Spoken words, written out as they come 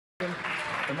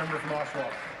The member from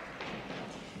Oshawa.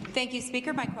 Thank you,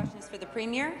 Speaker. My question is for the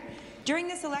Premier. During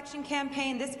this election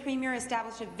campaign, this Premier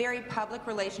established a very public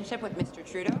relationship with Mr.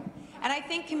 Trudeau, and I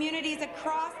think communities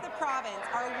across the province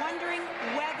are wondering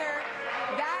whether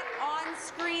that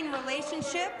on-screen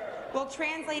relationship will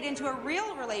translate into a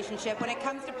real relationship when it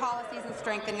comes to policies and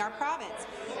strengthening our province.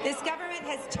 This government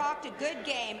has talked a good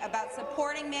game about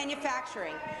supporting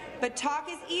manufacturing, but talk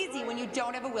is easy when you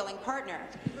don't have a willing partner.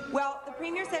 Well, the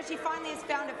Premier says she finally has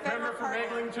found a federal partner.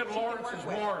 Member from Eglinton Lawrence is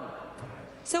warned.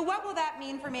 So what will that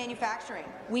mean for manufacturing?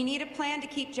 We need a plan to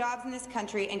keep jobs in this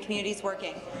country and communities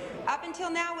working. Up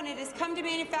until now, when it has come to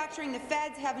manufacturing, the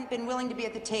feds haven't been willing to be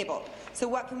at the table. So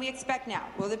what can we expect now?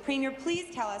 Will the Premier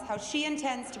please tell us how she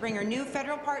intends to bring her new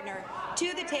federal partner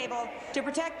to the table to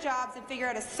protect jobs and figure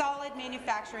out a solid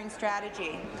manufacturing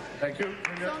strategy? Thank you.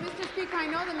 So, Mr. Speaker, I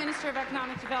know the Minister of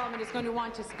Economic Development is going to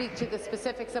want to speak to the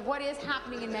specifics of what is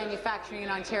happening in manufacturing in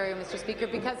Ontario, Mr. Speaker,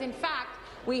 because in fact,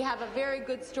 we have a very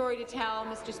good story to tell,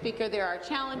 Mr. Speaker. There are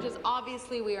challenges.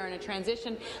 Obviously, we are in a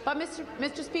transition. But,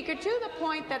 Mr. Speaker, to the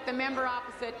point that the member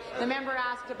opposite, the member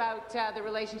asked about the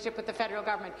relationship with the federal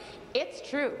government, it's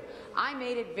true. I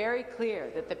made it very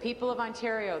clear that the people of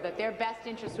Ontario, that their best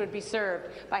interests would be served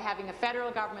by having a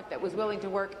federal government that was willing to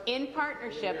work in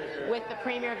partnership with the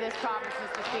Premier of this province,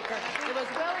 Mr. Speaker. It was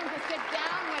willing to sit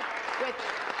down with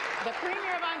the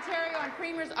Premier of Ontario and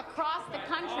premiers across the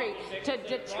country to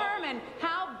determine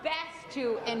how best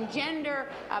to engender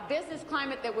a business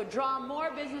climate that would draw more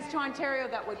business to Ontario,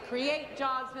 that would create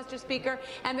jobs, Mr. Speaker,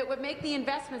 and that would make the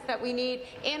investments that we need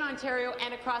in Ontario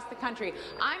and across the country.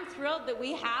 I'm thrilled that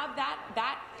we have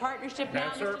that partnership now,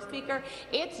 Mr. Speaker.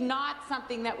 It's not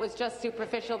something that was just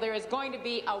superficial. There is going to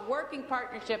be a working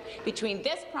partnership between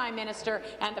this Prime Minister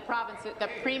and the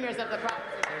premiers of the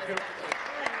provinces.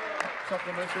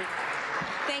 Supplementary.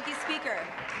 Thank you, Speaker.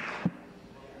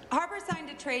 Harper signed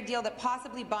a trade deal that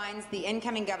possibly binds the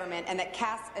incoming government and that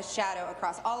casts a shadow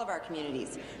across all of our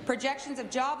communities. Projections of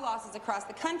job losses across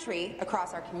the country,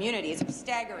 across our communities, are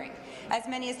staggering. As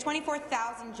many as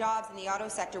 24,000 jobs in the auto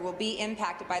sector will be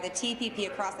impacted by the TPP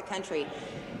across the country,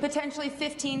 potentially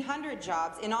 1,500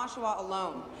 jobs in Oshawa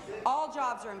alone. All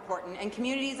jobs are important, and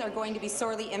communities are going to be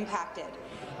sorely impacted.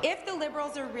 If the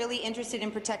Liberals are really interested in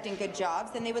protecting good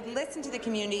jobs, then they would listen to the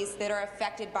communities that are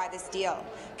affected by this deal.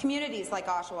 Communities like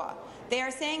Oshawa. They are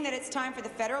saying that it's time for the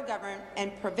federal government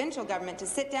and provincial government to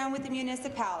sit down with the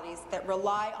municipalities that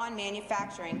rely on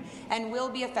manufacturing and will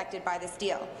be affected by this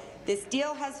deal. This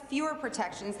deal has fewer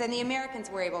protections than the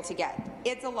Americans were able to get.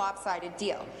 It's a lopsided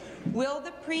deal. Will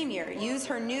the Premier use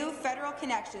her new federal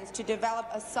connections to develop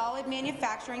a solid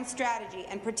manufacturing strategy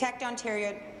and protect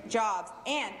Ontario jobs?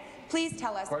 And please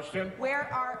tell us, where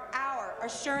are our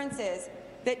assurances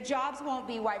that jobs won't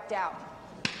be wiped out?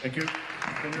 Thank you.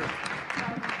 Employment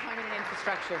and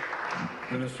infrastructure.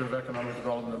 Minister of Economic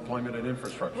Development, Employment and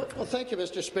Infrastructure. Well, thank you,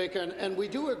 Mr. Speaker. And we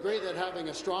do agree that having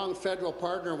a strong federal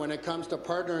partner when it comes to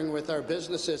partnering with our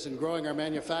businesses and growing our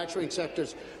manufacturing sector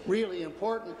is really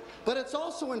important. But it's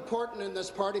also important in this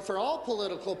party for all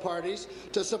political parties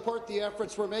to support the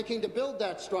efforts we're making to build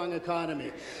that strong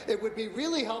economy. It would be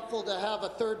really helpful to have a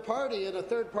third party and a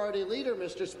third-party leader,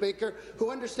 Mr. Speaker,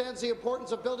 who understands the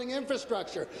importance of building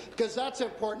infrastructure, because that's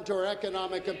important to our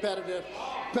economic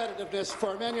competitiveness for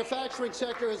our manufacturing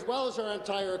sector as well as our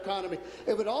entire economy.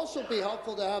 It would also be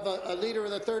helpful to have a leader of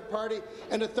the third party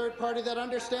and a third party that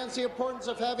understands the importance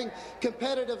of having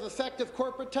competitive, effective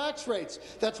corporate tax rates.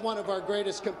 That's one of our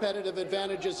greatest competitive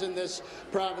advantages in this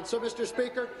province. So, Mr.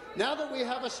 Speaker, now that we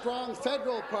have a strong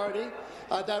federal party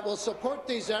that will support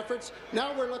these efforts,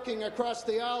 now we're looking across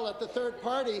the aisle at the third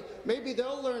party. Maybe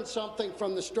they'll learn something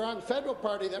from the strong federal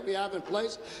party that we have in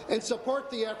place and support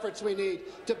the efforts we need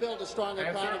to build a strong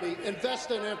economy,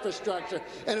 invest in infrastructure,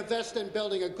 and invest in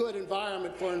building a good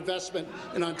environment for investment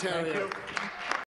in Ontario. Thank you.